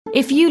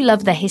If you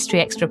love the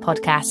History Extra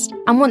podcast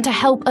and want to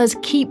help us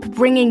keep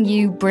bringing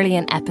you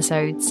brilliant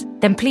episodes,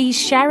 then please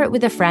share it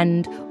with a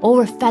friend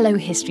or a fellow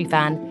history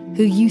fan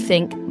who you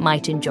think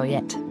might enjoy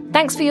it.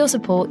 Thanks for your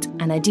support,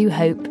 and I do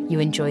hope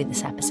you enjoy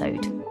this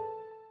episode.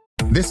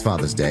 This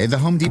Father's Day, the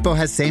Home Depot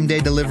has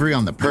same-day delivery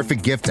on the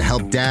perfect gift to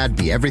help Dad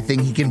be everything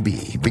he can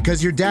be.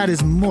 Because your dad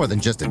is more than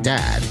just a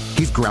dad.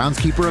 He's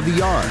groundskeeper of the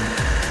yard,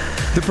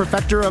 the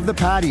perfecter of the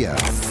patio,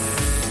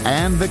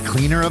 and the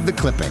cleaner of the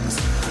clippings.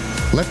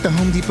 Let the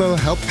Home Depot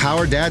help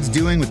power Dad's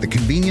doing with the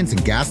convenience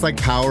and gas-like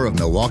power of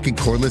Milwaukee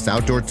cordless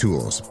outdoor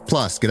tools.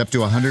 Plus, get up to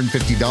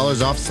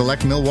 $150 off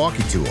select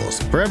Milwaukee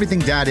tools. For everything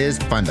Dad is,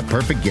 find the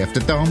perfect gift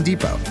at the Home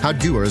Depot. How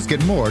doers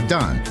get more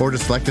done. Order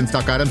select and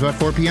stock items by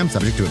 4 p.m.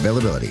 subject to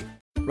availability.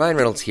 Ryan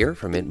Reynolds here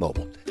from Mint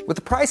Mobile. With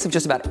the price of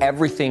just about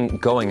everything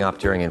going up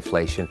during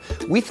inflation,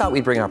 we thought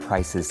we'd bring our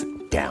prices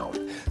down.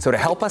 So to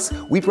help us,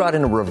 we brought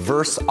in a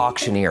reverse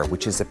auctioneer,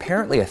 which is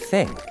apparently a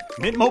thing.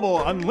 Mint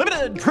Mobile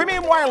Unlimited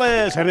Premium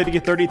Wireless. How to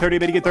get 30, 30,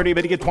 how to get 30,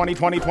 how to get 20,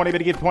 20, 20, how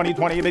to get 20,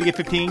 20, how to get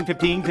 15,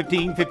 15,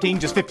 15, 15,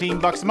 just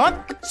 $15 a month?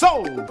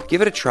 Sold!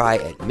 Give it a try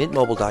at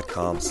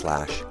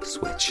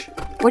mintmobile.com/switch.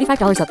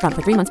 $45 up front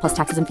for 3 months plus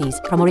taxes and fees.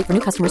 Promo rate for new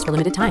customers for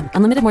limited time.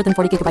 Unlimited more than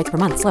 40 gigabytes per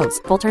month. Slows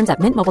full terms at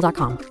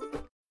mintmobile.com.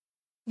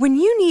 When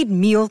you need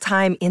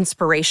mealtime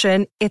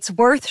inspiration, it's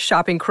worth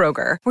shopping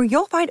Kroger, where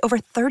you'll find over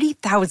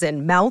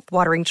 30,000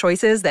 mouth-watering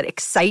choices that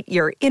excite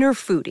your inner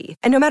foodie.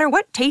 And no matter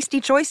what tasty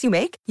choice you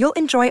make, you'll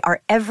enjoy our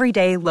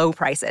everyday low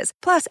prices,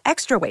 plus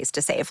extra ways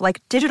to save,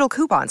 like digital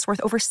coupons worth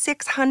over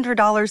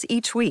 $600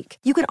 each week.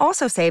 You can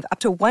also save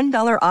up to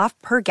 $1 off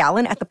per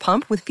gallon at the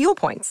pump with fuel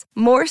points.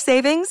 More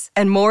savings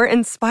and more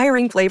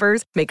inspiring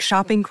flavors make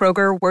shopping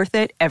Kroger worth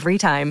it every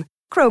time.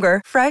 Kroger,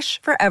 fresh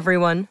for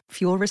everyone.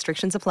 Fuel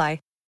restrictions apply.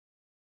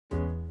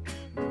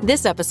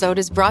 This episode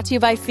is brought to you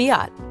by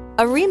Fiat.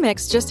 A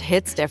remix just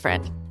hits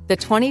different. The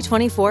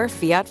 2024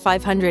 Fiat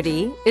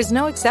 500e is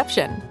no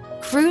exception.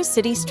 Cruise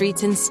city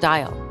streets in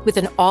style with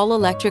an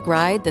all-electric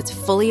ride that's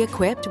fully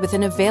equipped with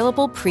an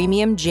available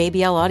premium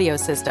JBL audio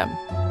system.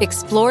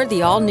 Explore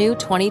the all-new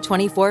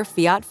 2024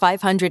 Fiat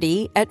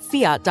 500e at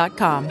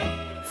fiat.com.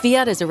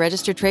 Fiat is a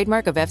registered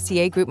trademark of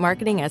FCA Group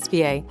Marketing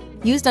SPA.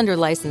 Used under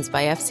license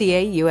by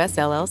FCA US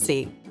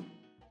LLC.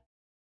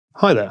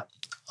 Hi there,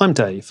 I'm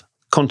Dave,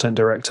 Content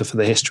Director for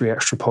the History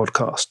Extra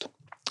podcast.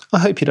 I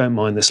hope you don't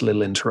mind this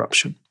little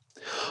interruption.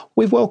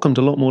 We've welcomed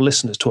a lot more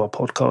listeners to our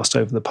podcast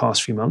over the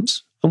past few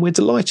months, and we're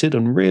delighted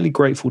and really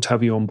grateful to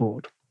have you on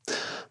board.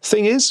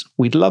 Thing is,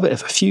 we'd love it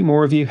if a few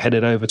more of you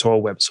headed over to our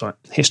website,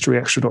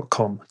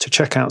 historyextra.com, to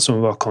check out some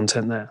of our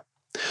content there.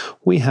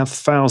 We have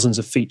thousands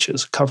of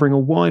features covering a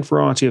wide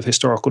variety of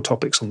historical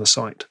topics on the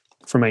site,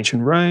 from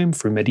ancient Rome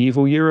through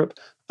medieval Europe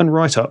and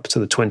right up to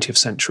the 20th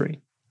century.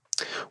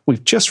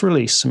 We've just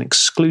released some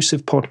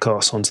exclusive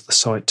podcasts onto the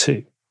site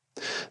too.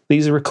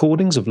 These are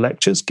recordings of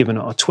lectures given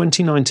at our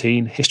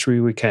 2019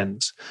 History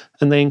Weekends,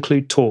 and they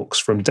include talks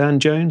from Dan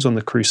Jones on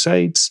the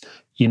Crusades,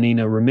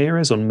 Yanina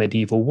Ramirez on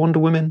medieval Wonder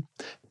Women,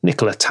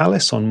 Nicola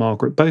Tallis on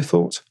Margaret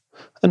Beaufort,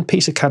 and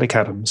Peter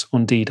Caddick-Adams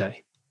on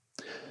D-Day.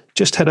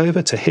 Just head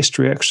over to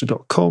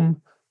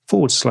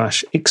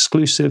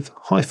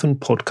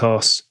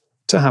historyextra.com/exclusive-podcasts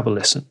to have a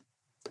listen.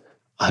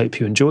 I hope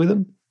you enjoy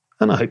them,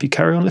 and I hope you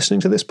carry on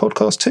listening to this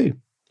podcast too.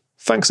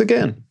 Thanks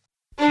again.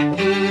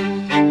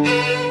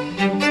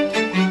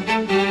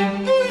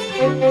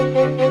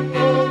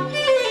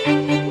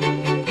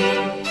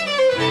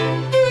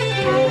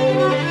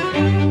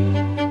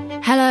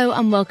 Hello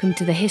and welcome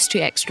to the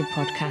History Extra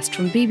podcast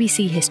from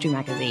BBC History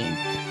Magazine,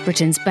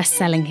 Britain's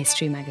best-selling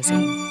history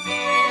magazine.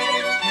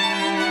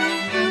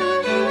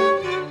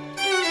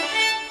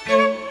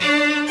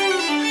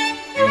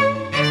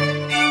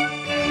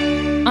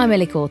 I'm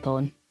Ellie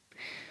Cawthorne.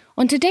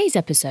 On today's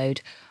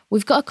episode,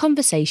 we've got a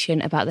conversation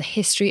about the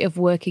history of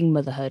working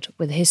motherhood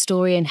with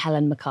historian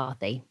Helen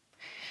McCarthy.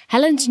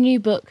 Helen's new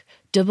book,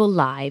 Double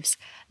Lives,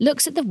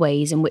 looks at the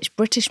ways in which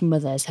British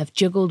mothers have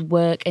juggled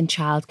work and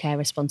childcare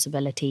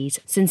responsibilities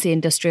since the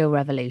Industrial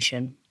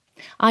Revolution.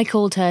 I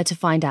called her to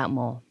find out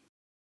more.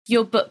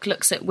 Your book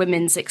looks at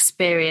women's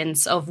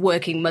experience of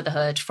working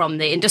motherhood from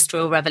the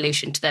Industrial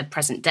Revolution to the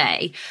present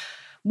day.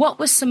 What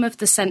were some of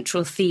the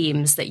central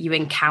themes that you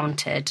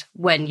encountered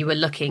when you were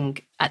looking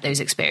at those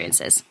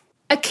experiences?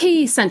 A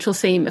key central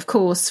theme, of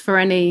course, for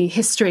any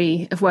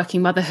history of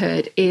working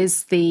motherhood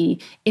is the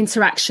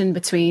interaction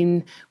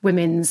between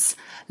women's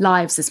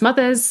lives as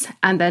mothers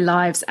and their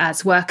lives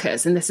as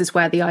workers. And this is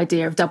where the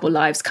idea of double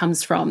lives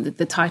comes from,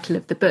 the title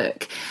of the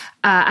book.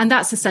 And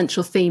that's a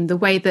central theme, the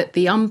way that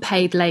the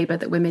unpaid labour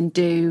that women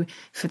do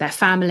for their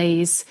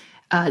families,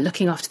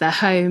 looking after their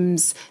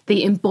homes,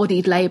 the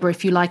embodied labour,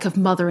 if you like, of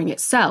mothering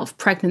itself,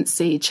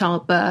 pregnancy,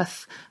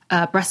 childbirth,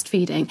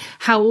 breastfeeding,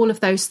 how all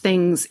of those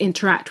things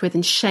interact with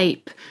and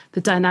shape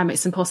the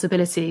dynamics and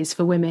possibilities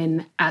for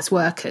women as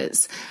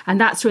workers.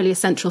 And that's really a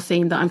central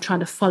theme that I'm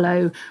trying to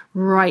follow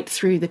right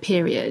through the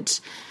period.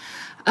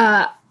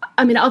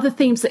 other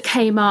themes that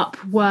came up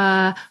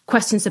were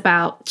questions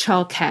about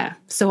childcare.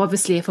 So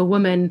obviously, if a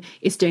woman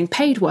is doing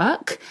paid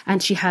work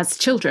and she has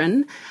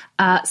children,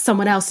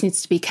 someone else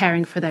needs to be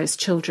caring for those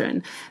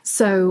children.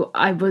 So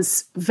I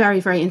was very,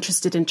 very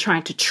interested in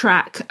trying to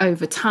track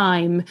over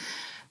time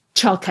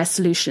childcare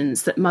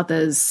solutions that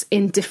mothers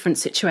in different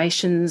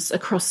situations,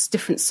 across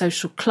different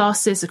social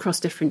classes, across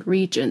different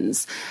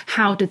regions,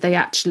 how did they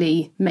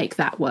actually make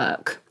that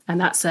work?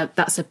 And that's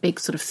a big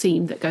sort of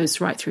theme that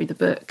goes right through the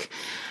book.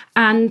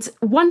 And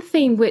one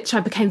theme which I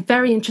became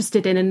very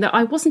interested in and that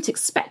I wasn't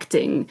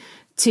expecting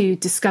to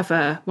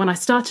discover when I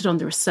started on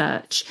the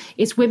research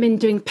is women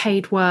doing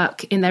paid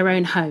work in their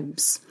own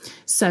homes.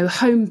 So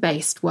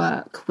home-based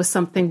work was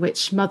something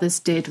which mothers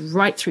did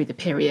right through the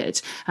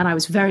period. And I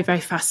was very, very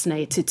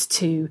fascinated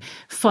to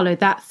follow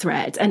that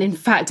thread. And in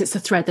fact, it's a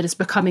thread that has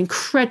become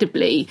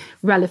incredibly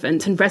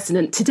relevant and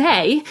resonant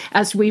today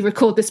as we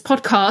record this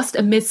podcast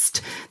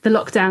amidst the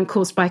lockdown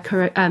caused by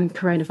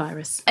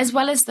coronavirus. As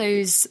well as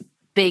those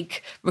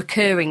big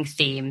recurring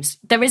themes,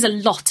 there is a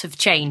lot of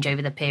change over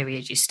the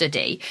period you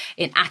study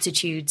in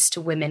attitudes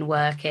to women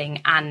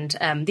working and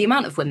the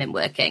amount of women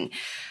working.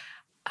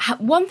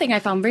 One thing I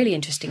found really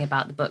interesting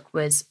about the book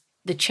was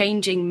the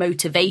changing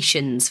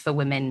motivations for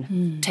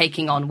women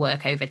taking on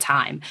work over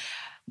time.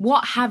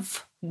 What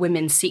have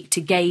women seek to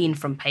gain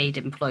from paid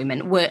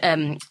employment,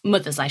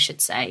 mothers I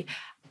should say,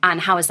 and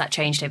how has that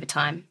changed over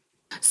time?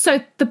 So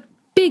the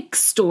big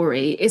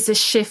story is a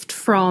shift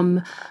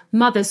from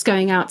mothers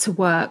going out to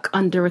work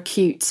under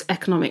acute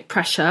economic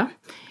pressure,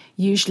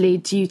 usually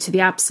due to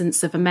the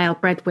absence of a male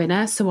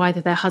breadwinner. So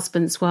either their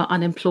husbands were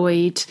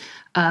unemployed,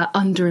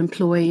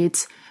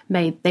 underemployed,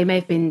 they may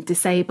have been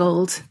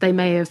disabled, they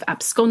may have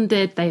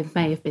absconded, they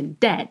may have been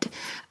dead.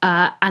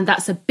 And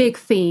that's a big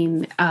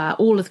theme.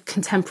 All of the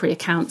contemporary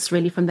accounts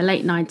really from the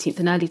late 19th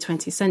and early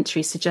 20th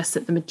century suggest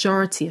that the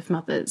majority of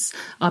mothers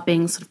are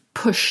being sort of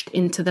pushed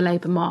into the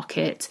labour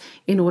market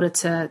in order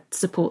to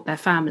support their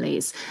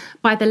families.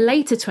 By the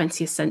later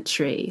 20th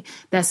century,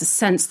 there's a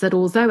sense that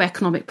although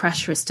economic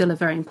pressure is still a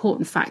very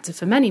important factor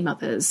for many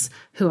mothers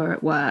who are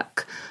at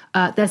work,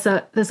 there's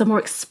a more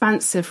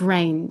expansive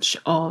range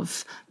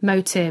of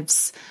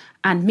motives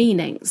and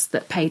meanings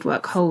that paid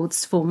work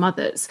holds for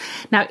mothers.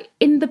 Now,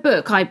 in the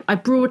book, I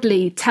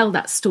broadly tell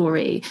that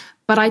story,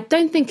 but I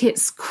don't think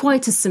it's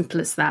quite as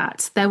simple as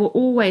that. There were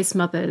always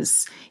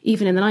mothers,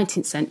 even in the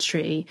 19th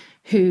century,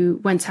 who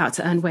went out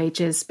to earn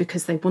wages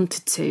because they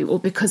wanted to, or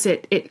because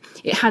it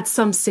had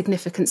some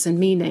significance and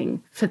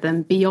meaning for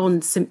them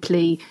beyond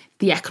simply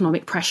the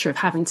economic pressure of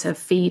having to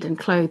feed and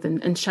clothe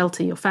and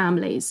shelter your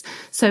families.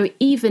 So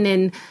even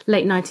in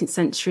late 19th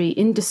century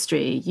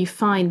industry, you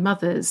find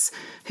mothers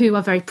who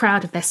are very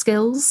proud of their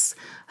skills,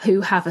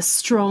 who have a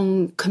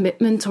strong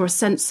commitment or a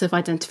sense of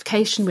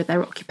identification with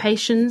their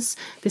occupations.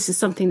 This is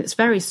something that's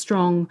very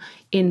strong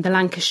in the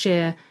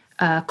Lancashire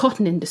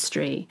cotton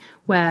industry,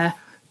 where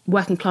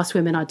working class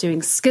women are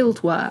doing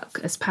skilled work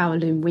as power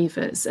loom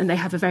weavers, and they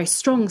have a very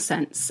strong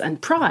sense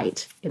and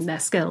pride in their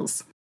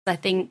skills. I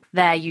think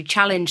there you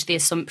challenge the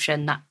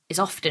assumption that is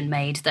often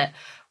made that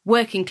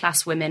working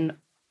class women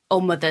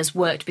or mothers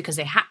worked because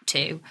they had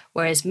to,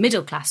 whereas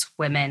middle class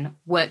women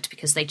worked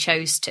because they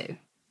chose to.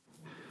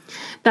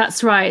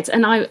 That's right,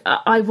 and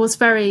I was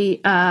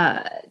very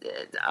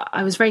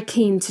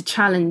keen to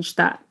challenge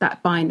that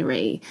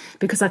binary,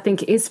 because I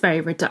think it is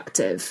very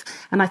reductive,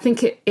 and I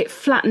think it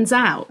flattens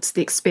out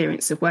the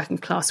experience of working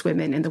class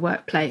women in the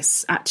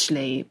workplace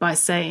actually by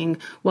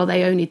saying, well,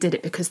 they only did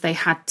it because they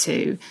had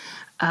to,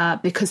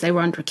 because they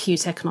were under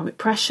acute economic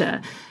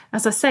pressure.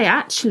 As I say,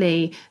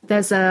 actually,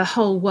 there's a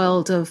whole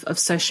world of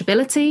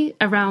sociability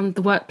around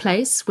the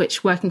workplace,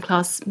 which working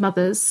class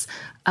mothers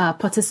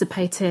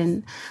participate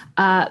in.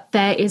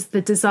 There is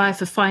the desire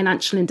for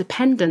financial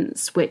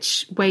independence,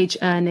 which wage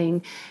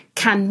earning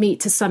can meet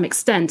to some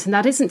extent. And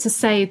that isn't to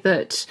say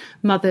that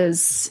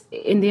mothers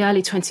in the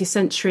early 20th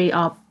century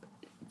are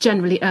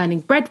generally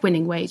earning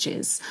breadwinning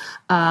wages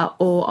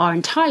or are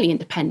entirely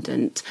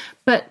independent,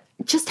 but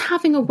just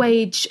having a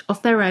wage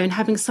of their own,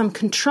 having some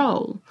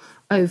control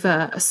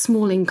over a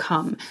small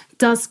income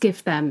does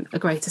give them a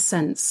greater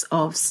sense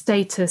of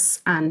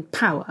status and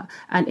power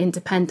and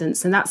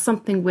independence. And that's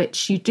something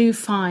which you do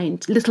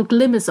find little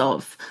glimmers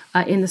of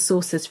in the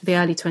sources for the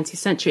early 20th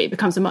century. It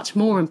becomes a much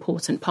more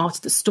important part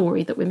of the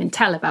story that women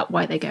tell about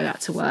why they go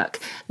out to work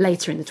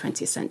later in the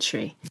 20th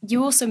century.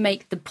 You also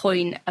make the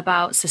point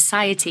about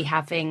society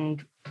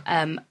having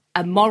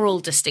a moral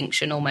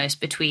distinction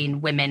almost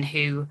between women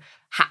who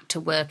had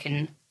to work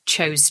and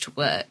chose to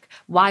work.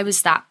 Why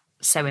was that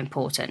so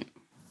important?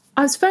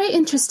 I was very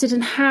interested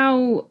in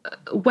how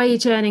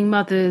wage-earning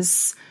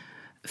mothers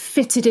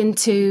fitted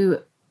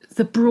into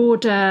the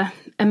broader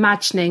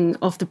imagining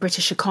of the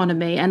British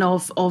economy and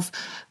of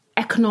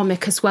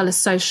economic as well as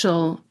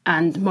social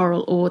and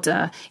moral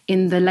order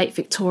in the late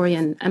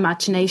Victorian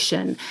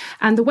imagination.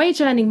 And the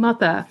wage-earning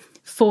mother,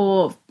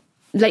 for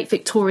late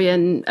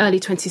Victorian, early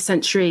 20th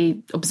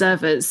century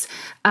observers,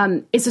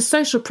 is a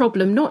social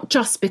problem, not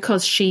just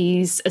because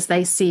she's, as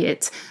they see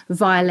it,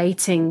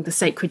 violating the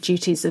sacred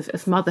duties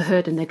of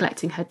motherhood and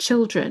neglecting her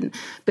children,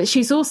 but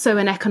she's also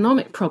an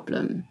economic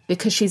problem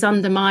because she's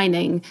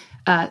undermining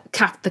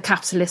the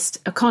capitalist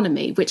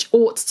economy, which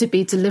ought to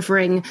be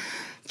delivering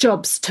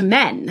jobs to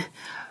men,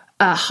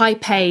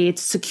 high-paid,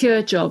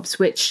 secure jobs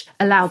which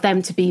allow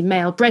them to be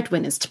male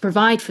breadwinners to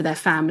provide for their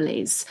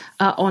families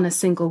on a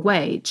single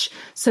wage.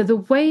 So the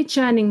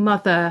wage-earning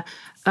mother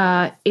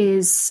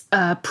is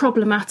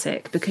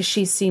problematic because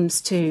she seems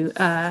to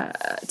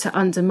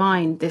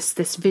undermine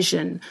this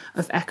vision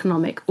of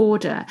economic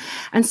order.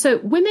 And so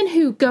women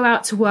who go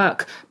out to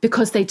work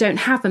because they don't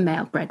have a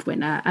male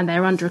breadwinner and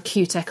they're under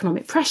acute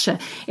economic pressure,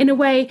 in a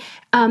way,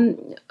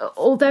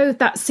 although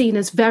that's seen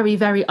as very,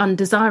 very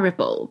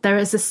undesirable, there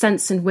is a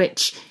sense in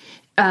which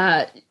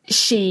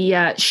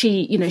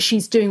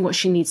she's doing what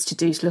she needs to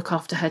do to look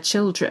after her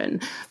children.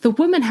 The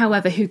woman,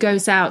 however, who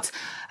goes out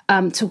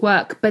to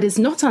work but is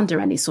not under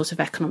any sort of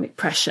economic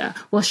pressure,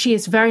 well, she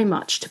is very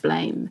much to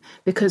blame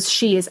because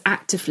she is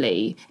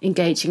actively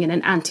engaging in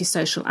an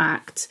antisocial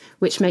act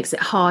which makes it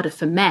harder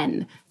for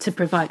men to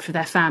provide for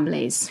their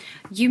families.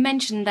 You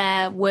mentioned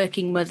there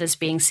working mothers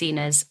being seen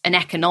as an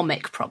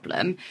economic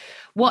problem.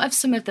 What have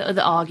some of the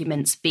other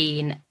arguments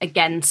been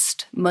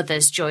against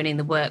mothers joining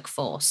the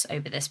workforce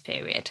over this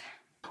period?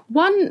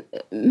 One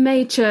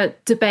major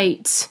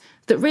debate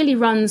that really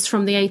runs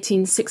from the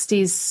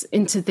 1860s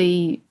into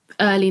the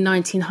early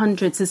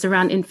 1900s is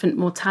around infant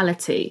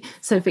mortality.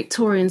 So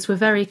Victorians were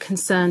very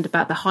concerned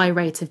about the high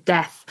rate of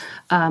death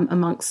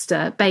amongst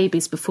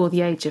babies before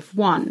the age of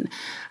 1.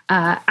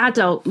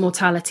 Adult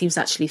mortality was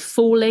actually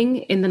falling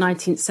in the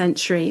 19th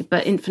century,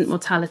 but infant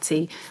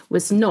mortality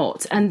was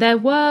not. And there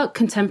were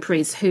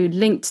contemporaries who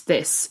linked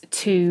this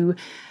to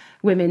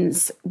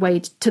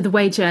the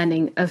wage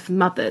earning of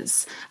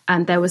mothers.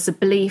 And there was a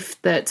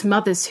belief that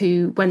mothers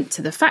who went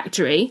to the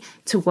factory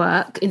to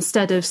work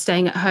instead of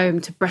staying at home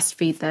to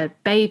breastfeed their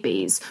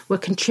babies were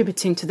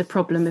contributing to the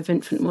problem of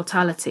infant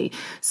mortality.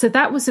 So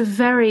that was a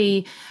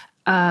very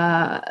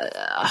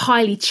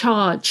highly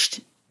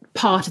charged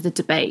part of the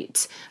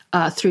debate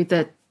through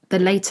the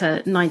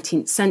later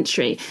 19th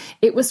century.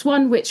 It was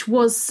one which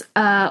was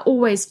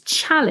always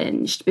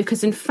challenged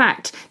because, in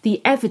fact, the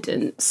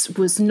evidence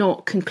was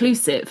not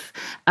conclusive.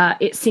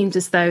 It seemed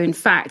as though, in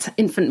fact,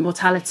 infant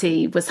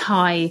mortality was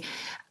high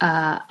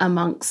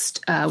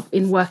amongst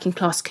in working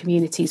class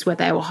communities where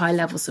there were high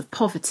levels of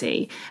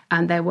poverty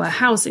and there were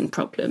housing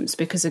problems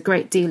because a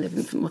great deal of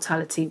infant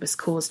mortality was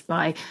caused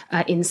by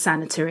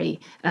insanitary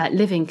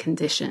living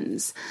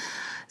conditions.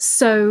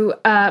 So,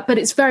 but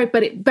it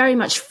very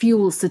much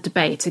fuels the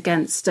debate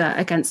against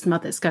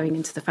mothers going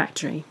into the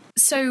factory.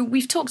 So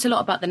we've talked a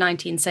lot about the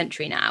 19th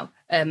century now,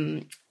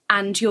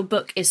 and your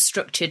book is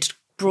structured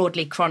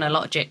broadly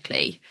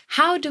chronologically.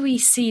 How do we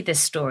see this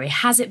story?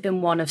 Has it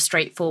been one of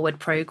straightforward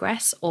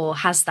progress, or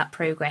has that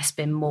progress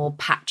been more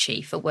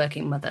patchy for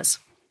working mothers?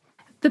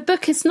 The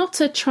book is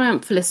not a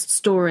triumphalist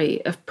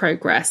story of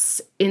progress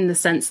in the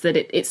sense that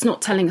it's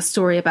not telling a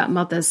story about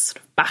mothers sort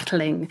of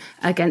battling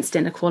against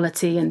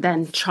inequality and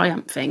then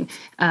triumphing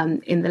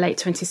in the late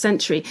 20th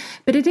century.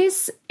 But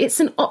it's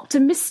an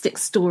optimistic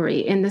story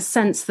in the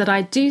sense that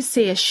I do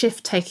see a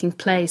shift taking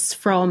place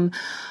from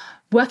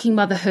working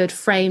motherhood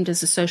framed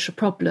as a social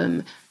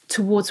problem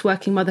towards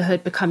working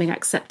motherhood becoming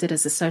accepted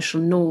as a social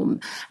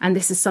norm. And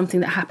this is something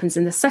that happens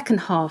in the second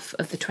half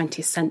of the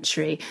 20th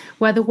century,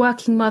 where the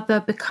working mother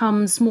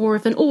becomes more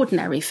of an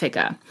ordinary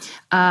figure,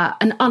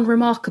 an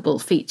unremarkable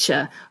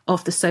feature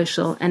of the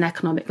social and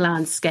economic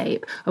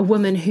landscape, a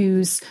woman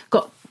who's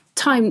got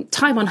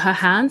time on her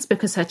hands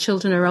because her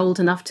children are old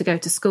enough to go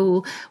to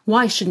school.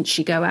 Why shouldn't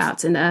she go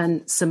out and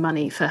earn some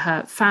money for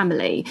her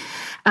family?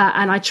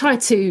 And I try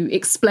to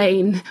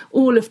explain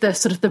all of the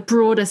sort of the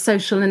broader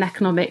social and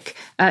economic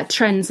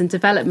trends and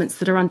developments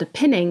that are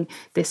underpinning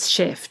this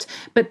shift.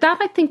 But that,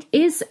 I think,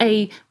 is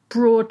a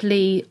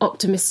broadly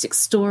optimistic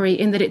story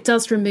in that it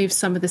does remove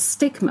some of the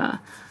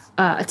stigma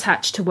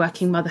attached to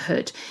working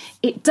motherhood.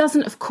 It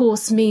doesn't, of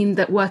course, mean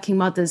that working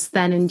mothers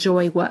then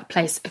enjoy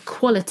workplace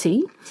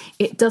equality.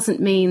 It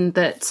doesn't mean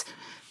that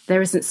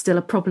there isn't still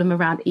a problem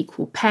around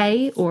equal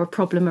pay or a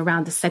problem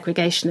around the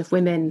segregation of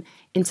women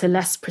into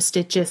less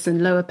prestigious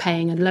and lower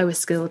paying and lower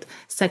skilled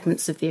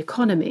segments of the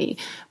economy.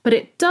 But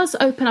it does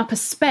open up a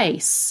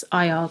space,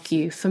 I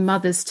argue, for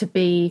mothers to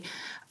be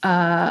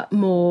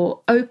more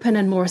open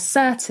and more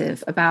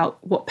assertive about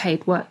what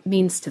paid work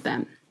means to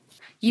them.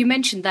 You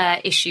mentioned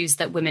there issues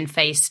that women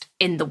faced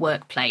in the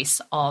workplace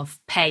of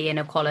pay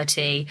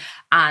inequality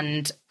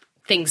and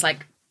things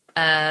like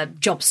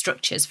job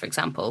structures, for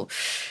example.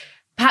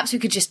 Perhaps we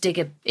could just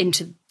dig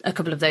into a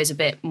couple of those a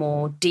bit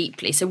more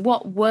deeply. So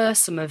what were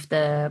some of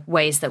the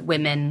ways that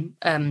women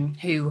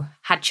who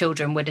had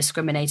children were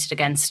discriminated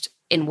against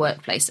in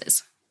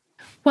workplaces?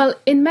 Well,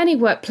 in many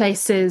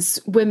workplaces,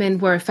 women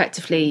were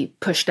effectively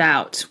pushed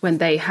out when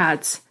they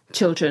had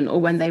children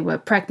or when they were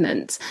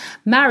pregnant.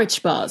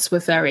 Marriage bars were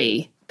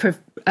very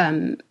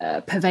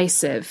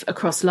pervasive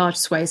across large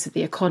swathes of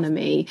the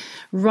economy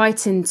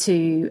right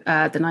into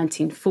the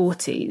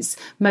 1940s.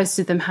 Most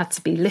of them had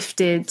to be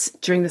lifted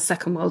during the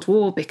Second World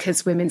War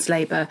because women's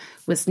labour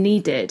was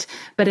needed.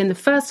 But in the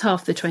first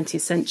half of the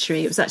 20th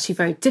century, it was actually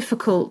very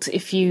difficult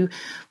if you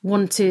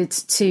wanted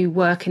to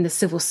work in the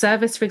civil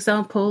service, for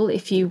example,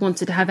 if you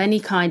wanted to have any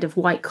kind of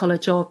white-collar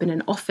job in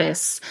an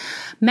office.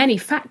 Many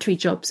factory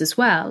jobs as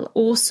well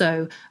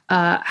also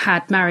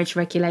had marriage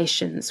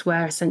regulations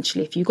where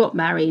essentially if you got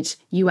married,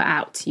 you were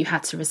out, you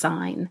had to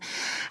resign.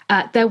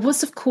 There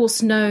was, of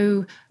course,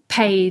 no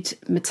paid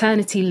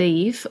maternity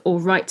leave or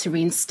right to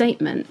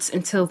reinstatement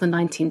until the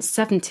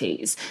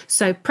 1970s.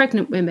 So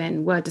pregnant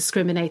women were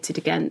discriminated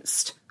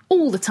against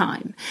all the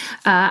time.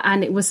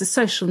 And it was a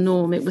social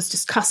norm. It was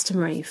just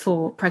customary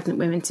for pregnant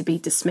women to be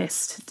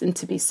dismissed and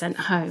to be sent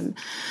home.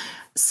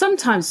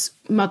 Sometimes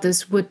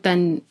mothers would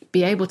then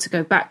be able to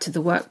go back to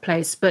the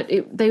workplace, but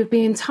they would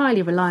be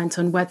entirely reliant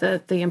on whether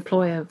the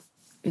employer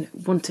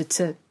wanted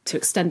to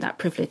extend that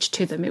privilege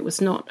to them. It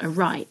was not a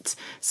right.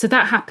 So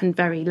that happened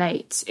very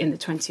late in the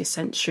 20th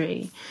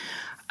century.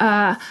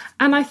 And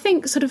I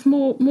think sort of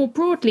more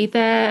broadly,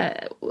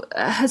 there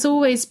has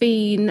always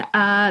been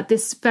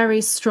this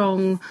very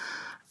strong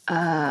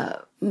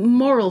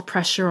moral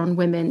pressure on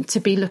women to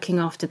be looking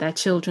after their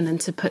children and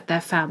to put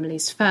their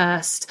families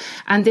first.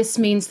 And this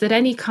means that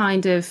any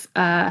kind of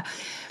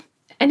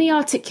any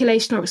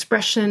articulation or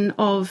expression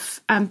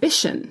of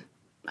ambition,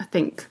 I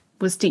think,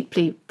 was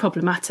deeply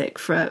problematic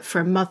for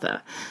a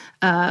mother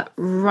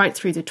right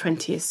through the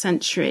 20th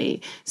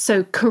century.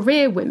 So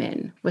career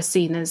women were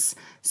seen as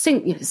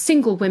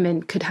single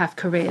women could have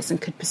careers and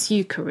could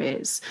pursue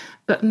careers,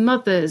 but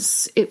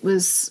mothers, it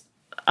was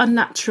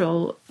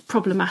unnatural,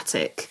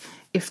 problematic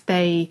if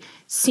they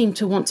seemed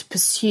to want to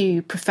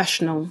pursue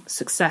professional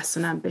success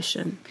and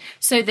ambition.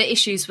 So the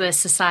issues were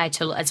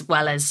societal as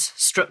well as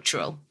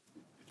structural?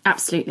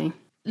 Absolutely.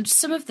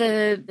 Some of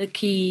the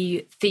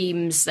key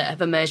themes that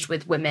have emerged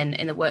with women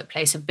in the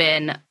workplace have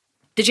been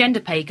the gender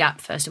pay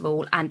gap, first of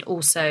all, and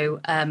also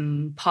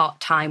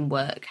part-time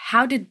work.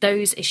 How did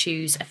those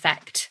issues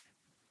affect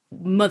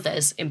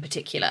mothers in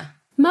particular?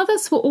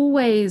 Mothers were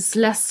always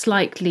less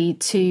likely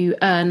to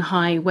earn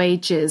high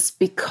wages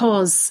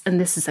because, and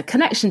this is a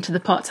connection to the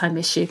part-time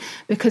issue,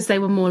 because they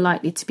were more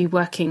likely to be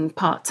working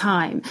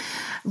part-time.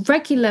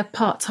 Regular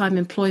part-time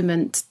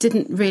employment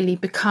didn't really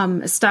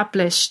become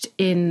established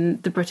in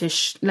the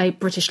British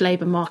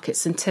labour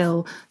markets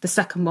until the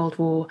Second World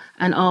War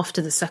and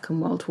after the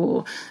Second World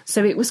War.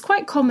 So it was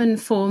quite common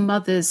for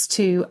mothers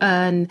to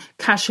earn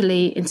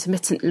casually,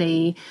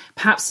 intermittently,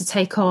 perhaps to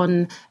take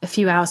on a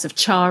few hours of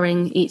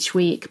charring each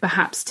week,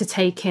 perhaps to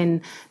take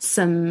in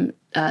some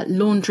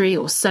laundry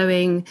or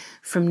sewing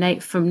from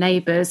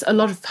neighbours, a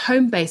lot of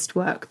home-based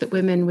work that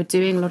women were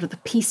doing, a lot of the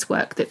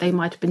piecework that they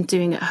might have been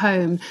doing at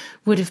home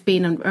would have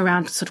been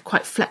around sort of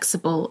quite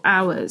flexible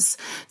hours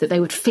that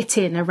they would fit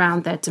in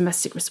around their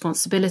domestic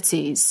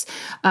responsibilities.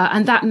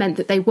 And that meant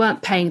that they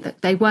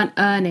weren't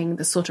earning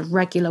the sort of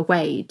regular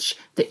wage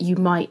that you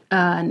might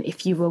earn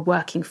if you were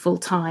working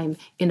full-time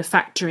in a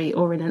factory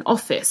or in an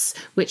office,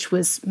 which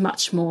was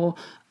much more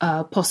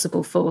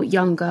possible for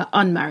younger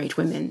unmarried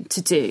women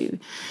to do.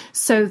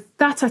 So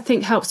that, I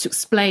think, helps to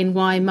explain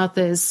why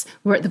mothers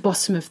were at the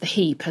bottom of the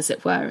heap, as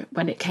it were,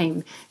 when it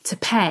came to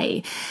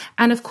pay.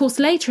 And of course,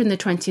 later in the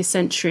 20th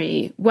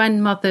century,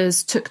 when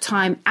mothers took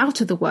time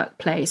out of the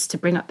workplace to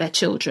bring up their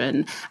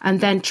children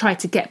and then tried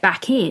to get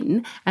back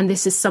in, and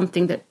this is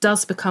something that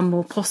does become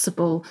more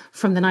possible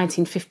from the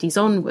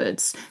 1950s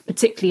onwards,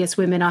 particularly as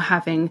women are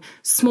having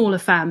smaller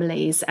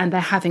families and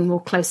they're having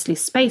more closely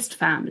spaced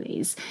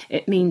families,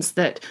 it means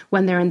that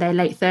when they're in their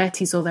late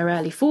 30s or their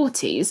early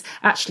 40s,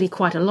 actually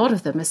quite a lot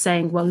of them are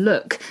saying, well,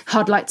 look,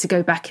 I'd like to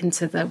go back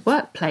into the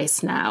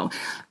workplace now.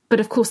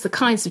 But of course, the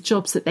kinds of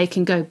jobs that they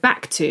can go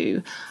back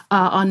to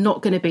are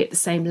not going to be at the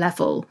same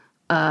level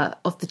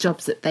of the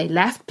jobs that they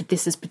left. But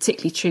this is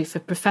particularly true for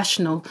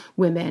professional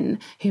women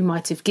who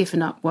might have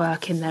given up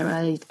work in their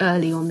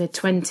early or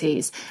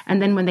mid-20s.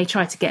 And then when they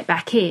try to get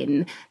back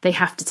in, they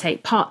have to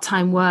take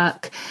part-time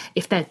work.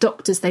 If they're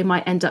doctors, they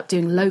might end up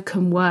doing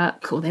locum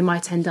work, or they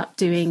might end up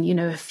doing,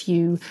 a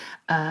few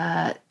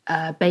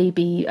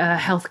baby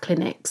health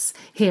clinics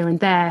here and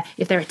there.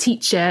 If they're a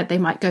teacher, they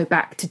might go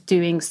back to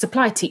doing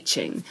supply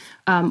teaching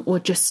or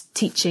just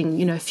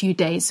teaching, a few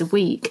days a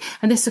week.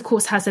 And this, of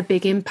course, has a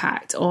big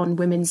impact on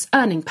women's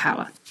earning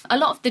power. A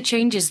lot of the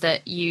changes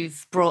that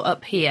you've brought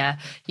up here,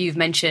 you've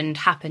mentioned,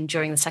 happened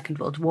during the Second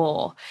World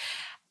War.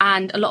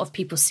 And a lot of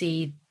people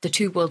see the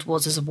two world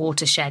wars as a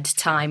watershed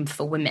time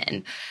for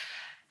women.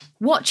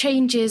 What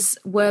changes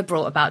were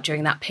brought about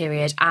during that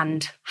period,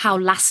 and how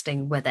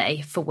lasting were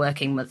they for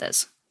working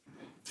mothers?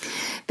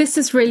 This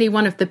is really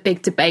one of the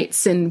big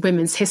debates in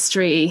women's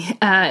history,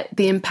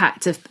 the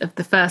impact of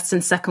the First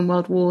and Second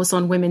World Wars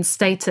on women's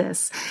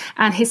status.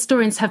 And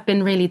historians have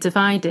been really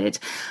divided.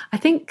 I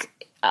think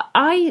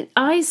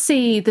I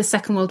see the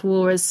Second World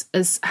War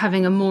as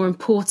having a more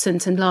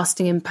important and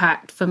lasting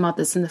impact for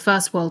mothers than the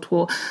First World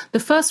War. The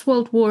First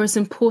World War is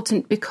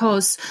important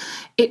because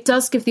it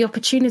does give the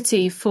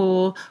opportunity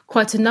for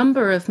quite a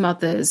number of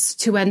mothers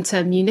to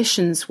enter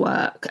munitions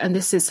work, and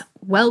this is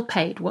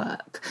well-paid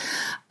work,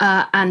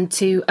 and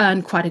to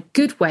earn quite a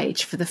good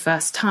wage for the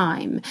first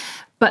time.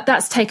 But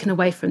that's taken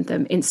away from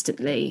them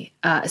instantly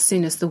as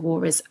soon as the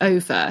war is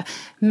over.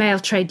 Male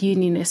trade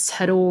unionists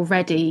had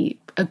already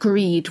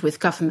agreed with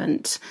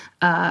government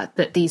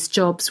that these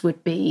jobs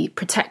would be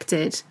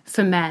protected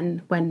for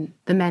men when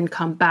the men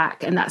come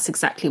back. And that's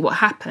exactly what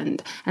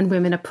happened. And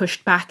women are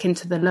pushed back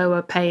into the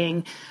lower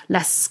paying,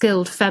 less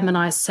skilled,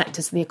 feminized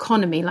sectors of the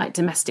economy, like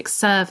domestic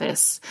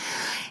service.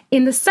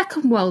 In the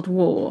Second World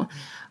War,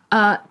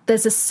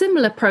 there's a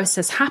similar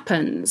process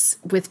happens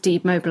with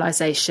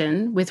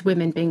demobilisation, with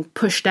women being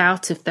pushed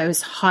out of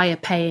those higher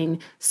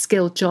paying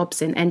skilled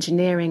jobs in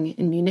engineering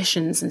and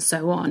munitions and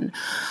so on.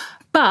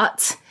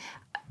 But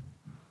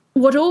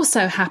what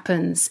also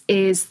happens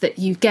is that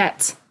you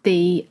get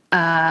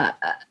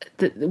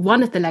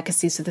one of the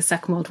legacies of the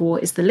Second World War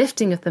is the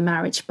lifting of the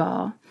marriage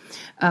bar.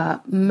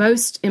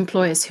 Most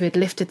employers who had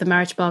lifted the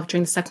marriage bar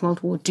during the Second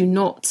World War do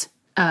not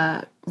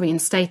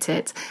reinstate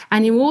it.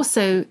 And you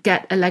also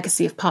get a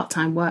legacy of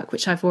part-time work,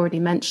 which I've already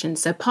mentioned.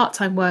 So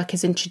part-time work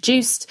is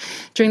introduced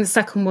during the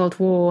Second World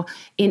War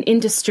in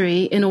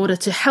industry in order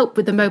to help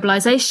with the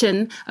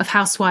mobilisation of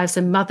housewives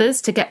and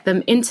mothers to get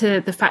them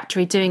into the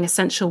factory doing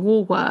essential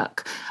war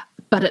work,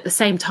 but at the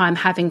same time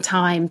having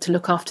time to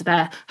look after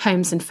their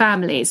homes and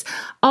families.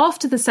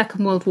 After the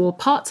Second World War,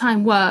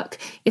 part-time work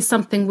is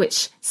something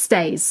which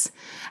stays.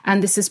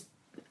 And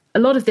a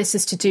lot of this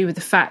is to do with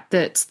the fact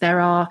that there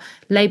are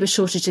labour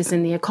shortages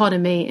in the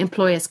economy.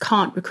 Employers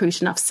can't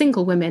recruit enough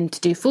single women to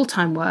do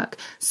full-time work,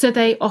 so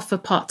they offer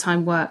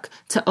part-time work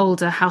to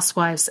older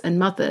housewives and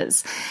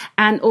mothers.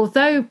 And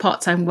although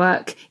part-time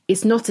work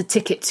is not a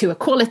ticket to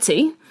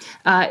equality,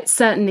 it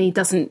certainly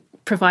doesn't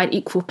provide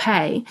equal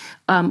pay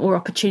or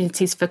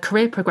opportunities for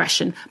career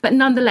progression, but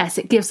nonetheless,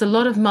 it gives a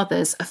lot of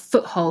mothers a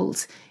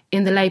foothold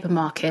in the labour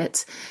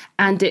market,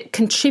 and it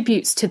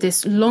contributes to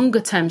this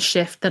longer-term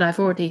shift that I've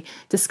already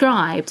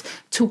described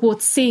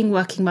towards seeing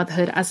working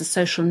motherhood as a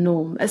social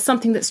norm, as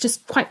something that's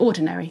just quite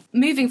ordinary.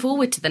 Moving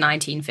forward to the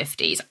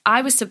 1950s,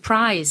 I was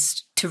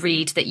surprised to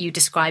read that you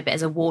describe it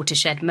as a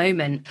watershed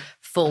moment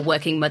for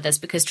working mothers,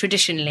 because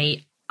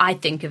traditionally I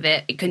think of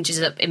it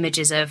conjures up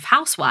images of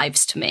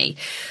housewives to me.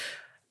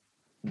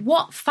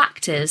 What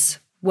factors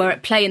were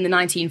at play in the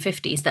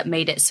 1950s that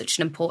made it such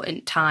an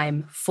important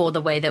time for the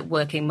way that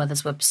working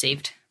mothers were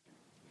perceived?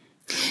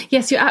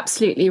 Yes, you're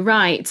absolutely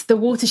right. The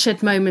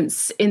watershed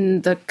moments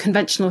in the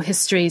conventional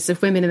histories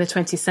of women in the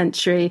 20th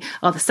century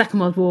are the Second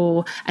World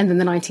War and then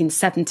the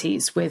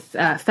 1970s with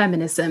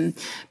feminism.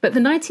 But the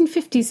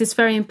 1950s is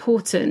very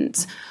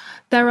important.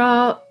 There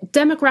are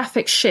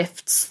demographic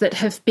shifts that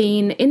have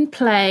been in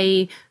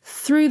play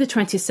through the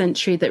 20th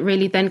century that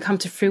really then come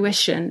to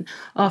fruition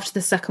after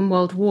the Second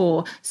World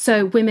War.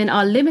 So women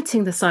are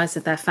limiting the size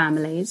of their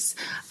families.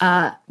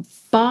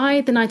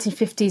 By the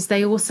 1950s,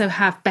 they also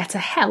have better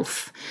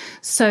health.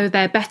 So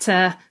they're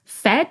better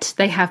fed,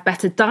 they have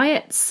better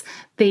diets.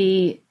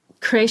 The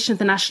creation of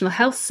the National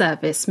Health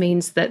Service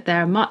means that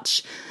there are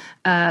much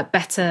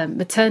better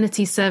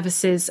maternity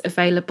services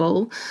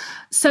available.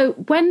 So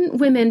when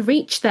women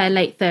reach their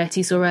late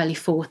 30s or early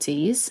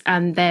 40s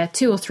and their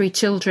 2 or 3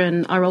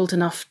 children are old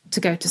enough to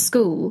go to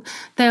school,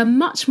 they are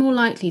much more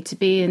likely to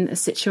be in a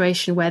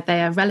situation where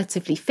they are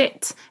relatively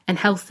fit and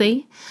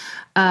healthy.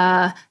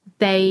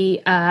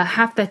 They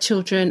have their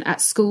children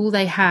at school.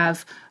 They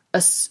have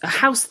a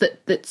house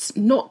that's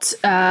not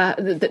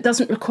that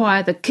doesn't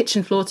require the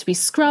kitchen floor to be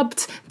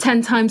scrubbed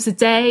 10 times a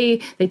day.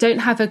 They don't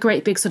have a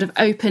great big sort of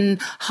open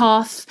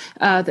hearth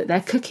that they're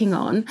cooking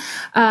on,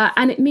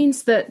 and it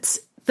means that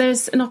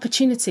there's an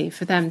opportunity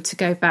for them to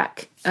go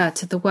back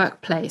to the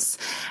workplace.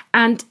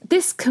 And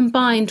this,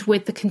 combined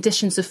with the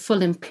conditions of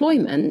full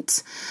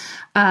employment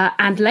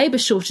and labour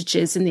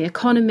shortages in the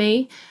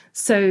economy.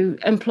 So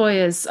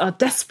employers are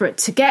desperate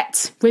to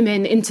get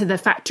women into their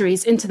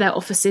factories, into their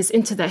offices,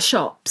 into their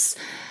shops.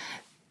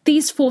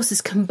 These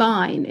forces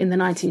combine in the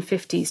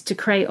 1950s to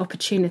create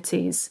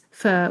opportunities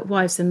for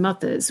wives and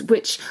mothers,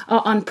 which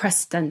are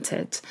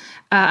unprecedented.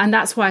 And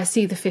that's why I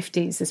see the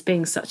 50s as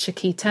being such a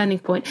key turning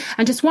point.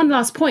 And just one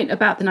last point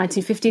about the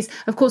 1950s.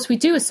 Of course, we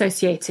do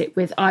associate it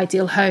with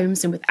ideal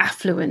homes and with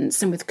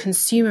affluence and with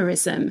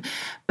consumerism.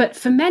 But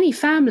for many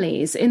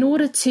families, in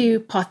order to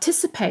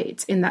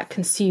participate in that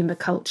consumer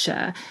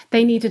culture,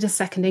 they needed a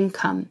second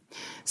income.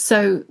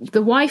 So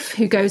the wife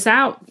who goes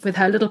out with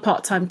her little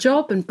part-time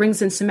job and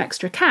brings in some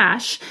extra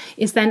cash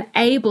is then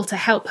able to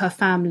help her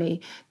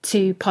family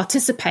to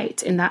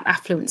participate in that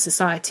affluent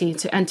society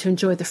and to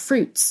enjoy the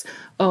fruits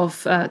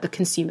of the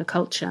consumer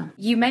culture.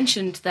 You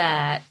mentioned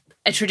there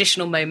a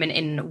traditional moment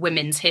in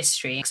women's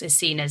history is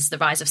seen as the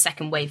rise of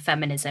second-wave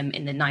feminism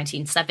in the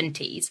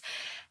 1970s.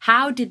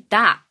 How did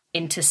that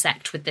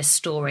intersect with this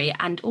story?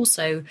 And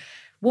also,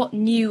 what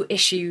new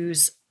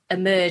issues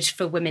emerged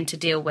for women to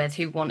deal with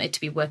who wanted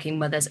to be working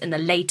mothers in the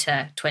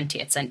later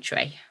 20th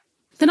century?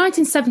 The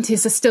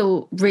 1970s are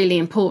still really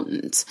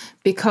important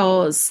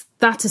because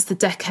that is the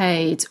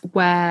decade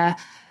where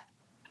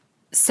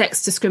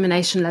sex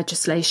discrimination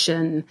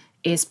legislation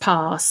is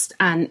passed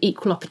and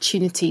equal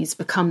opportunities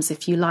becomes,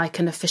 if you like,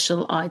 an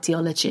official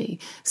ideology.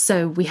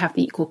 So we have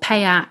the Equal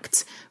Pay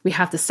Act, we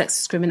have the Sex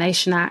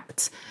Discrimination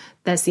Act,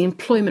 there's the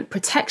Employment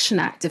Protection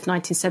Act of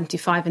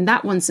 1975, and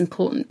that one's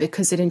important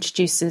because it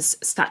introduces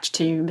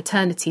statutory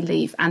maternity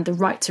leave and the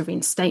right to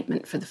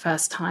reinstatement for the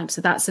first time. So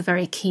that's a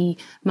very key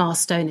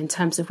milestone in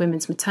terms of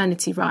women's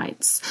maternity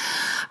rights.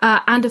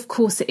 And of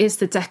course, it is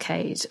the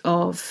decade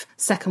of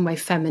second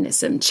wave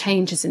feminism,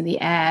 changes in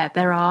the air.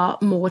 There are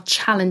more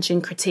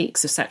challenging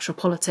critiques of sexual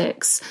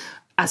politics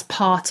as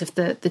part of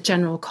the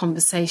general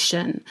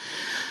conversation.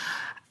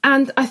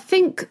 And I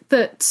think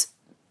that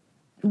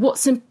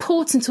what's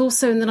important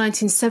also in the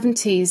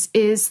 1970s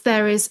is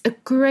there is a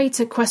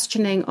greater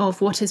questioning of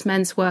what is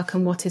men's work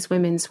and what is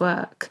women's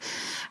work.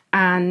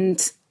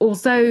 And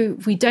although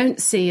we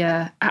don't see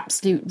an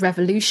absolute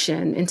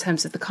revolution in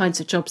terms of the kinds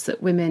of jobs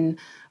that women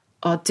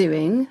are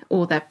doing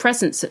or their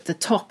presence at the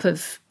top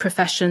of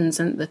professions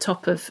and the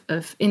top of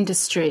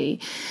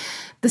industry,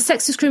 the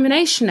Sex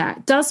Discrimination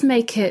Act does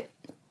make it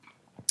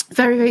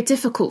very, very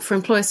difficult for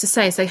employers to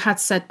say, as they had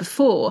said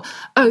before,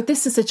 oh,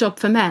 this is a job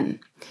for men.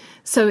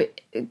 So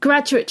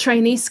graduate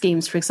trainee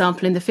schemes, for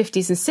example, in the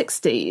 50s and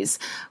 60s,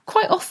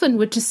 quite often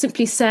would just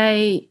simply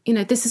say, you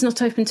know, this is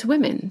not open to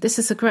women. This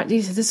is a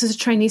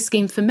trainee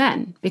scheme for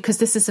men, because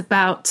this is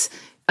about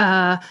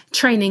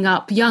training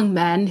up young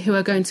men who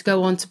are going to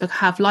go on to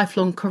have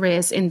lifelong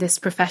careers in this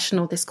profession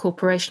or this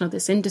corporation or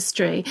this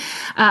industry.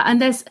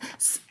 And there's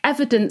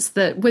evidence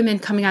that women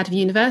coming out of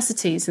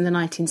universities in the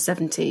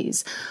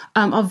 1970s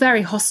are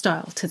very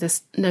hostile to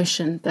this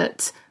notion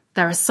that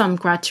there are some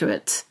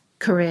graduate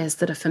careers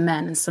that are for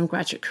men and some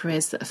graduate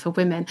careers that are for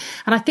women.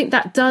 And I think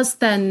that does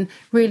then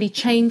really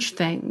change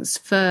things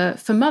for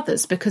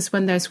mothers, because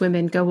when those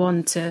women go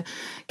on to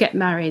get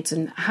married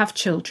and have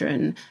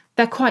children,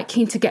 they're quite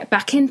keen to get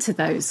back into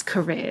those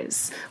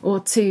careers, or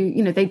to,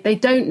 you know, they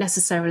don't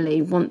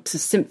necessarily want to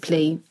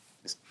simply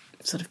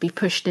sort of be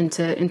pushed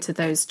into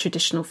those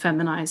traditional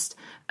feminized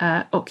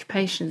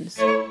occupations.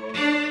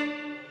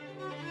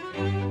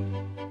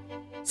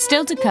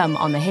 Still to come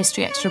on the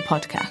History Extra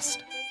podcast.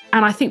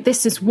 And I think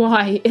this is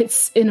why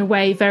it's, in a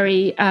way,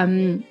 very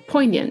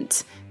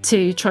poignant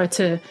to try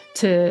to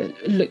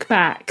look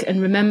back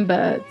and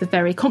remember the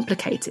very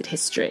complicated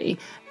history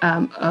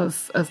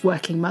of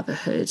working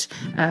motherhood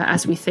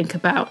as we think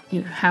about,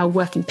 you know, how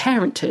working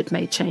parenthood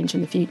may change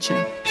in the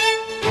future.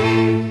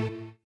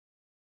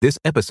 This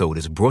episode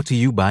is brought to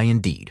you by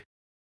Indeed.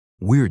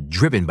 We're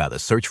driven by the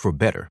search for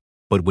better,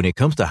 but when it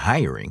comes to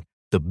hiring,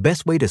 the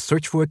best way to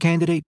search for a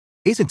candidate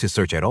isn't to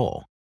search at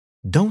all.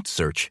 Don't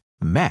search,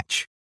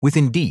 match with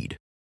Indeed.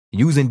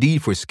 Use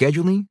Indeed for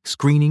scheduling,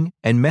 screening,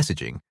 and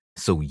messaging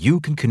so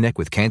you can connect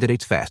with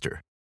candidates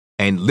faster.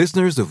 And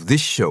listeners of this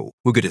show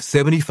will get a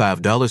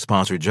 $75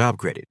 sponsored job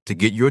credit to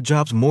get your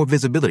jobs more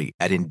visibility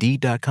at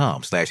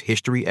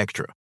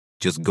Indeed.com/HistoryExtra.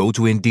 Just go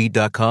to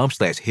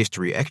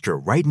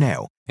Indeed.com/HistoryExtra right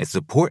now and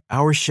support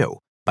our show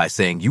by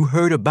saying you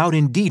heard about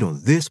Indeed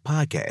on this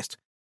podcast.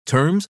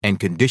 Terms and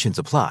conditions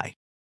apply.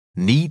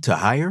 Need to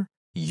hire?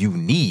 You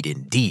need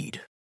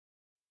Indeed.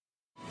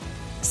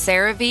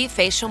 CeraVe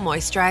Facial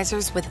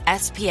Moisturizers with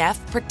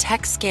SPF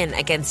protect skin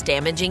against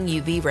damaging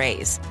UV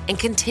rays and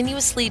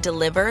continuously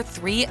deliver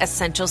 3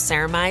 essential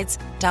ceramides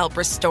to help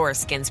restore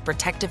skin's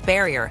protective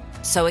barrier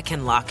so it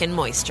can lock in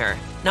moisture.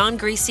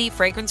 Non-greasy,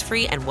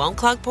 fragrance-free, and won't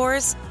clog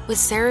pores? With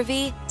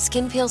CeraVe,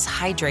 skin feels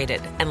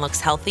hydrated and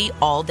looks healthy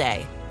all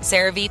day.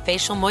 CeraVe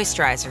Facial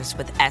Moisturizers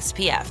with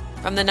SPF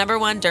from the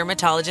 #1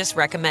 dermatologist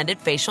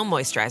recommended facial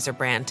moisturizer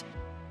brand.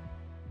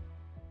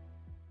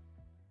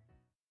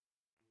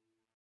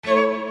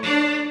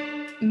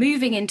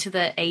 Moving into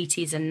the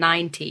 80s and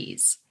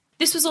 90s,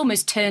 this was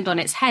almost turned on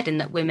its head in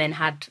that women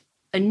had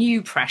a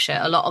new pressure.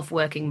 A lot of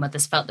working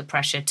mothers felt the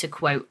pressure to,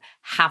 quote,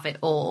 have it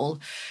all.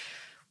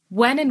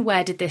 When and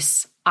where did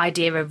this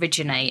idea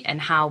originate,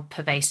 and how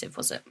pervasive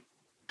was it?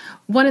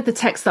 One of the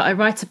texts that I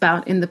write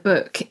about in the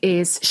book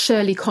is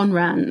Shirley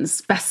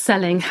Conran's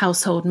best-selling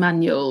household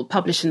manual,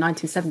 published in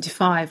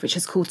 1975, which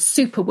is called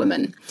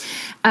Superwoman.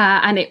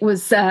 And it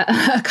was a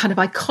kind of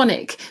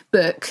iconic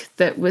book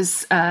that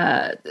was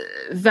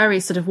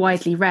very sort of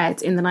widely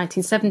read in the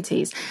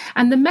 1970s.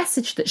 And the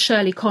message that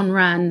Shirley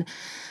Conran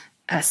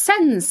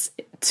sends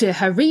to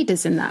her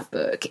readers in that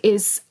book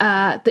is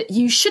that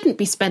you shouldn't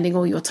be spending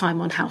all your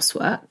time on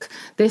housework.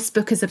 This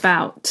book is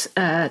about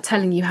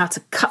telling you how to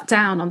cut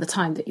down on the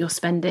time that you're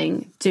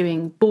spending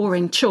doing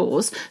boring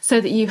chores so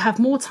that you have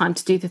more time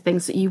to do the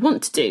things that you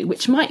want to do,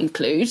 which might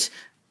include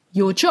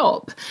your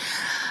job.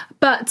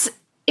 But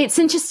it's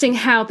interesting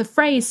how the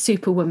phrase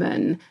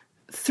Superwoman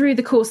through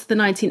the course of the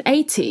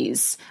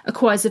 1980s,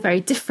 acquires a very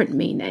different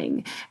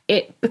meaning.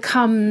 It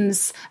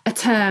becomes a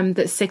term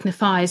that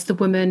signifies the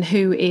woman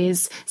who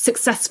is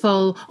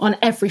successful on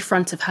every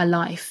front of her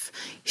life.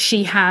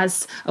 She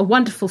has a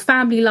wonderful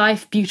family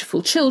life,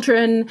 beautiful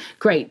children,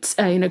 great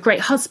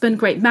husband,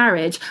 great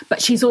marriage,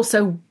 but she's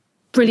also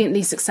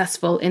brilliantly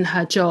successful in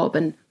her job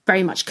and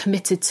very much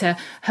committed to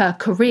her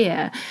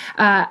career.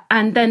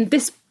 And then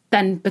this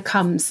then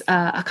becomes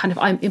a kind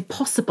of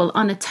impossible,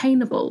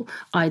 unattainable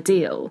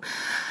ideal.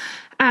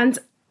 And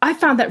I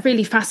found that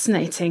really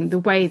fascinating, the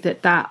way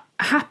that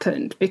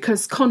happened,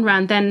 because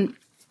Conran then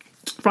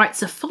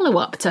writes a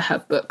follow-up to her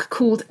book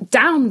called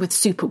Down with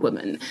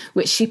Superwoman,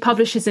 which she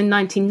publishes in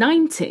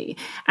 1990,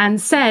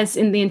 and says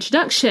in the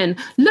introduction,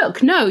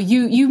 look, no,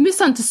 you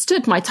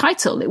misunderstood my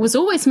title. It was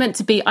always meant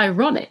to be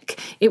ironic.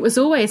 It was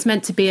always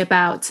meant to be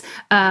about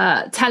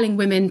telling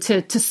women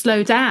to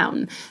slow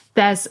down.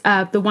 There's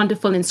the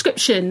wonderful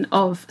inscription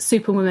of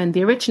Superwoman.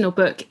 The original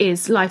book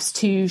is "Life's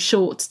too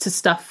short to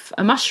stuff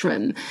a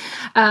mushroom."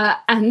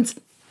 And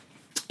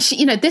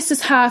she, this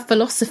is her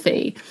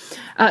philosophy.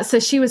 So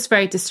she was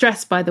very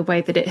distressed by the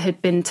way that it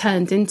had been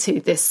turned into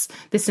this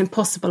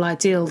impossible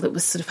ideal that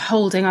was sort of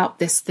holding up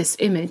this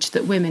image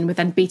that women were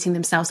then beating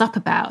themselves up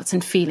about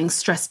and feeling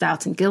stressed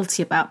out and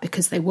guilty about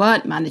because they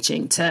weren't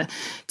managing to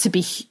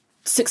be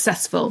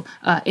successful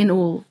in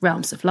all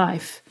realms of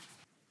life.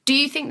 Do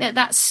you think that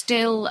that's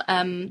still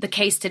the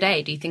case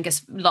today? Do you think a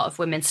lot of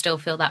women still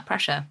feel that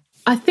pressure?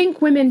 I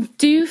think women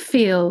do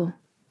feel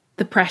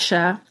the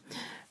pressure,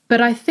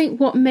 but I think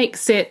what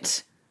makes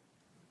it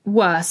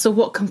worse, or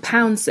what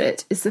compounds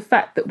it, is the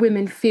fact that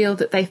women feel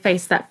that they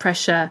face that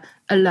pressure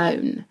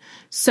alone.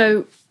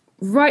 So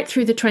right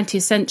through the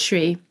 20th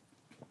century,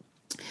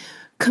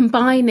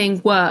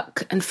 combining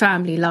work and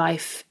family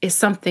life is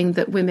something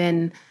that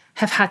women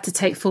have had to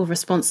take full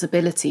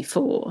responsibility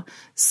for.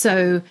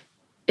 So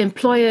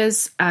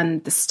employers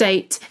and the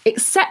state,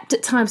 except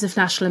at times of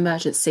national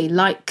emergency,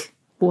 like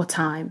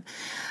wartime,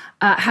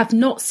 have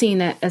not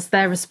seen it as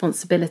their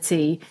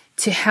responsibility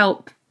to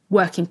help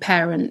working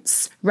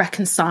parents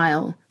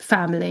reconcile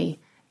family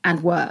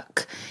and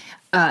work.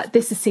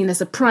 This is seen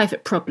as a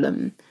private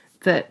problem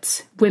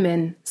that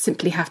women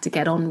simply have to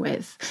get on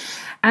with.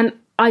 And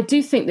I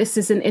do think this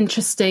is an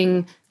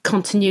interesting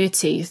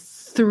continuity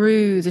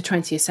through the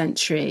 20th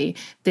century.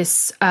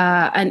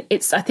 I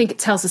think it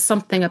tells us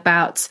something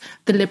about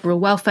the liberal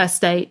welfare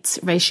state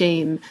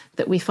regime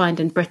that we find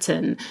in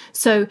Britain.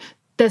 So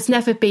there's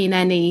never been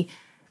any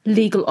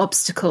legal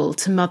obstacle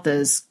to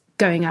mothers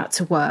going out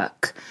to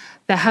work.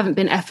 There haven't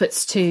been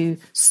efforts to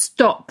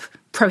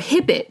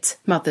prohibit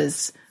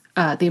mothers,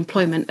 the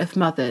employment of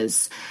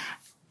mothers.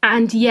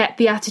 And yet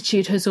the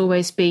attitude has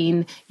always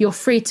been, you're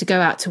free to go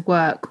out to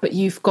work, but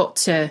you've got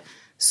to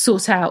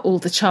sort out all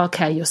the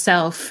childcare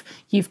yourself.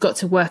 You've got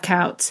to work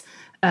out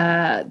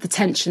the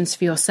tensions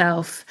for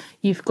yourself.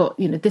 You've got,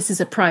 this is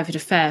a private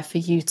affair for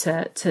you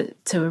to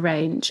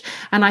arrange.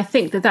 And I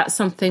think that that's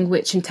something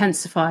which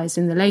intensifies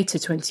in the later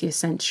 20th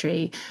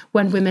century,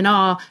 when women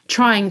are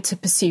trying to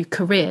pursue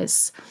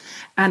careers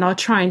and are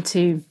trying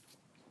to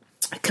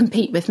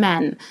compete with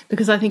men.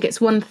 Because I think it's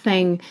one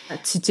thing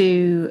to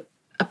do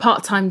a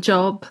part-time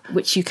job,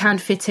 which you can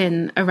fit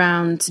in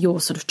around your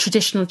sort of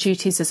traditional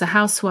duties as a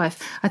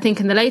housewife. I think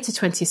in the later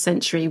 20th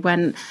century,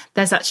 when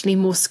there's actually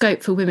more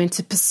scope for women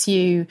to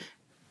pursue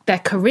their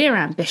career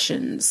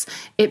ambitions,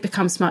 it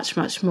becomes much,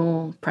 much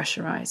more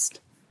pressurised.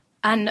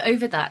 And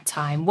over that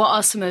time, what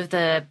are some of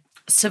the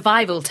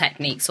survival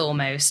techniques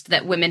almost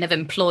that women have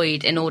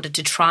employed in order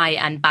to try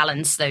and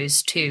balance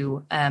those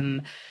two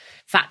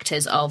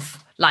factors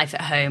of life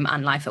at home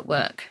and life at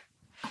work?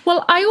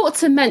 Well, I ought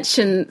to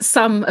mention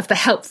some of the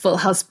helpful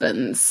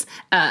husbands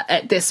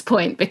at this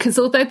point, because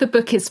although the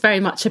book is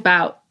very much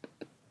about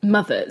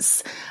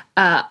mothers,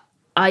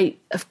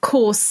 of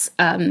course,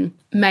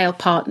 male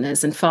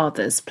partners and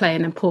fathers play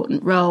an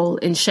important role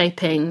in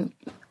shaping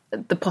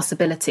the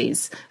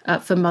possibilities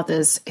for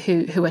mothers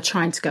who are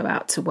trying to go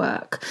out to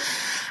work.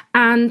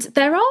 And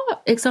there are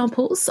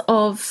examples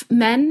of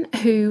men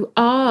who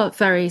are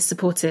very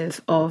supportive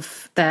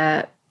of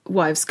their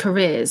wives'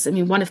 careers. I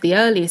mean, one of the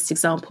earliest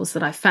examples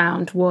that I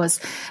found was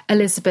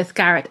Elizabeth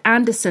Garrett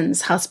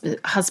Anderson's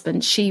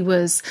husband. She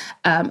was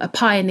a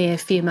pioneer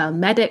female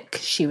medic.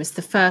 She was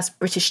the first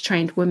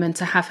British-trained woman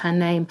to have her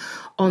name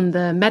on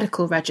the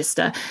medical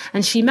register.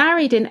 And she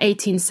married in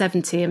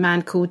 1870 a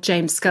man called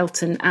James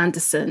Skelton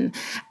Anderson.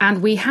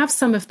 And we have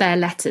some of their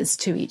letters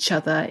to each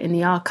other in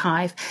the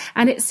archive.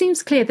 And it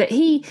seems clear that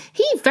he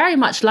very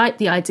much liked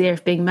the idea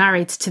of being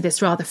married to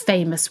this rather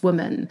famous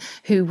woman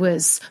who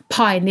was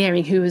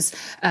pioneering, who was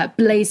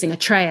blazing a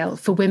trail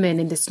for women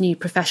in this new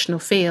professional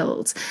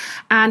field.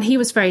 And he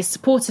was very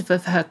supportive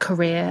of her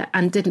career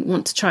and didn't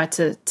want to try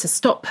to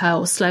stop her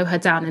or slow her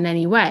down in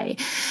any way.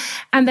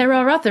 And there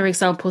are other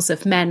examples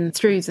of men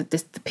through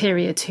the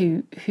period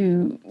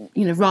who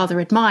rather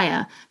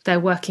admire their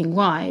working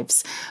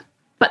wives.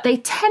 But they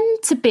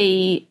tend to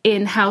be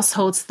in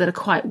households that are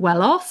quite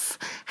well off,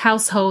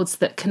 households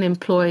that can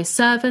employ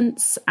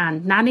servants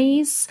and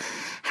nannies,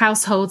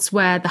 households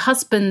where the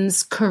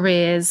husband's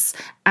careers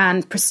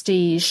and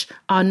prestige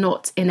are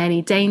not in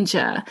any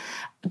danger.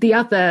 The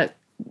other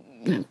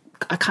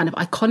a kind of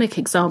iconic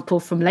example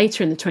from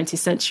later in the 20th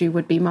century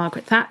would be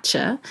Margaret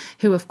Thatcher,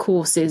 who, of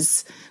course,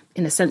 is,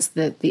 in a sense,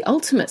 the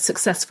ultimate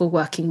successful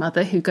working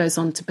mother who goes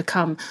on to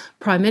become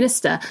Prime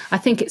Minister. I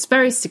think it's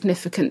very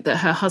significant that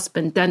her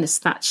husband, Denis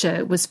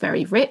Thatcher, was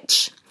very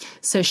rich,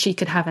 so she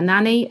could have a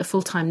nanny, a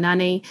full-time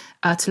nanny,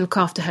 to look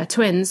after her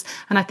twins.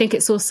 And I think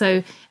it's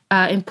also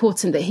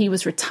important that he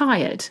was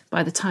retired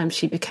by the time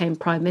she became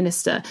Prime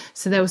Minister.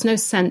 So there was no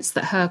sense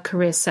that her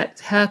career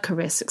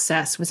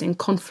success was in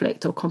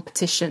conflict or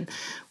competition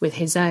with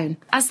his own.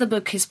 As the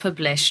book is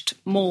published,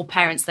 more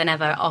parents than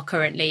ever are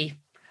currently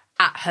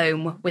at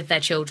home with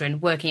their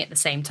children, working at the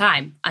same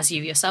time, as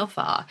you yourself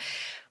are.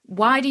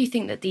 Why do you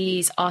think that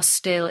these are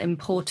still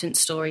important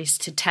stories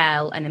to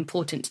tell and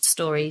important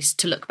stories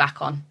to look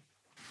back on?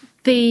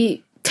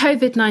 The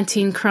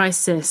COVID-19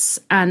 crisis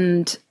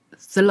and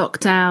the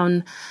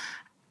lockdown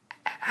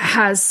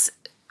has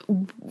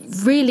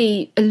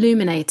really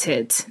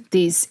illuminated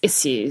these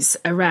issues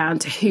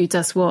around who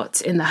does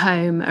what in the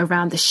home,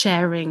 around the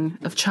sharing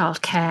of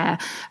childcare,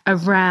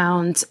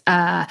 around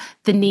the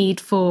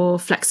need for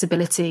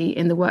flexibility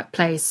in the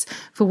workplace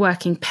for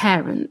working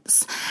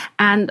parents.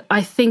 And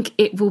I think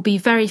it will be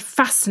very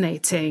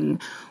fascinating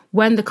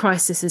when the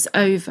crisis is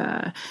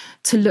over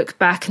to look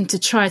back and to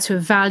try to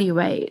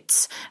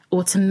evaluate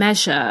or to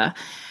measure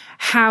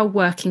how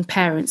working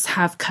parents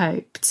have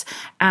coped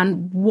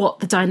and what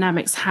the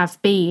dynamics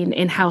have been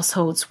in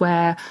households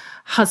where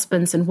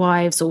husbands and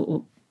wives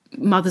or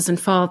mothers and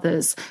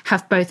fathers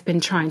have both been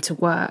trying to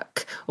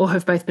work or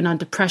have both been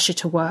under pressure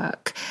to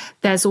work.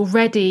 There's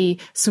already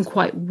some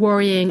quite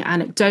worrying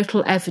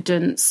anecdotal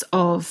evidence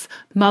of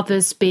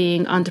mothers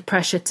being under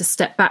pressure to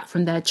step back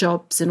from their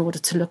jobs in order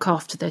to look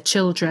after their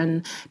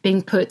children,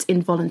 being put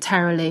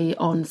involuntarily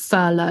on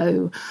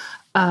furlough,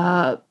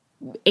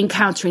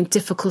 encountering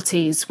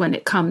difficulties when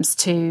it comes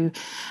to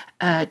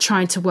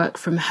trying to work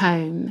from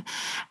home.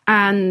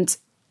 And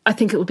I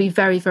think it will be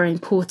very, very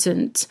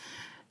important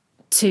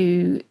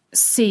to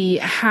see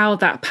how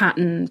that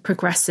pattern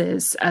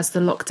progresses as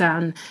the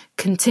lockdown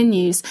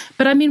continues.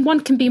 But I mean, one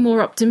can be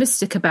more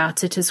optimistic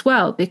about it as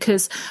well,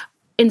 because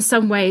in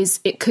some ways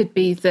it could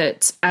be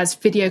that as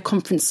video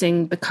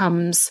conferencing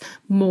becomes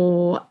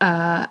more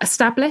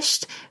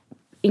established,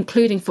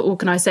 including for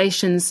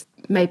organisations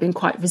may have been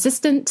quite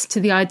resistant to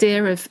the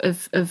idea of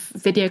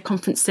video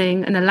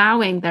conferencing and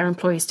allowing their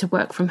employees to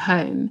work from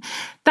home,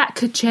 that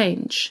could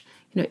change.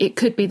 You know, it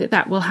could be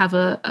that will have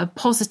a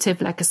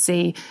positive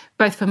legacy,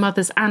 both for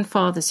mothers and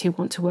fathers who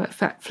want to work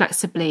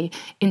flexibly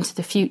into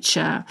the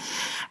future.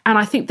 And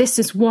I think this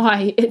is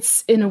why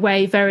it's, in a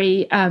way,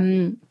 very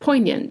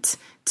poignant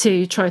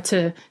to try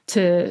to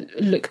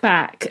look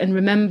back and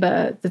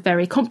remember the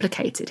very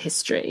complicated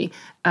history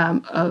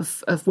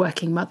of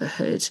working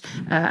motherhood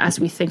as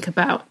we think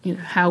about, you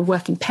know, how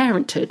working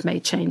parenthood may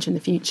change in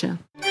the future.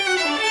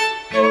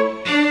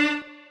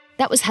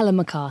 That was Helen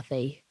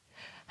McCarthy.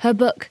 Her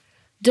book,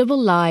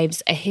 Double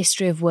Lives, A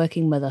History of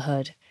Working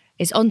Motherhood,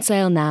 is on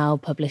sale now,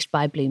 published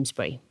by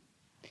Bloomsbury.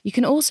 You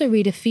can also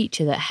read a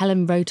feature that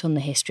Helen wrote on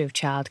the history of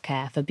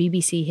childcare for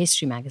BBC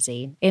History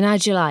magazine in our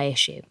July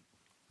issue.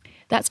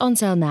 That's on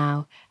sale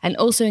now and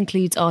also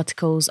includes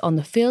articles on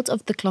the Field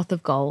of the Cloth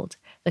of Gold,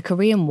 the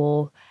Korean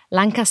War,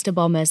 Lancaster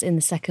bombers in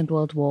the Second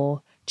World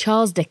War,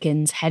 Charles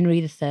Dickens, Henry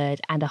III,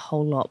 and a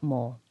whole lot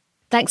more.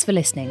 Thanks for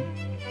listening.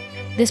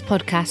 This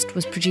podcast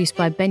was produced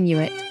by Ben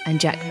Hewitt and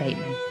Jack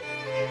Bateman.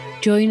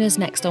 Join us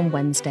next on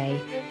Wednesday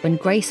when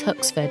Grace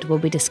Huxford will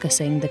be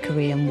discussing the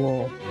Korean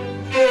War.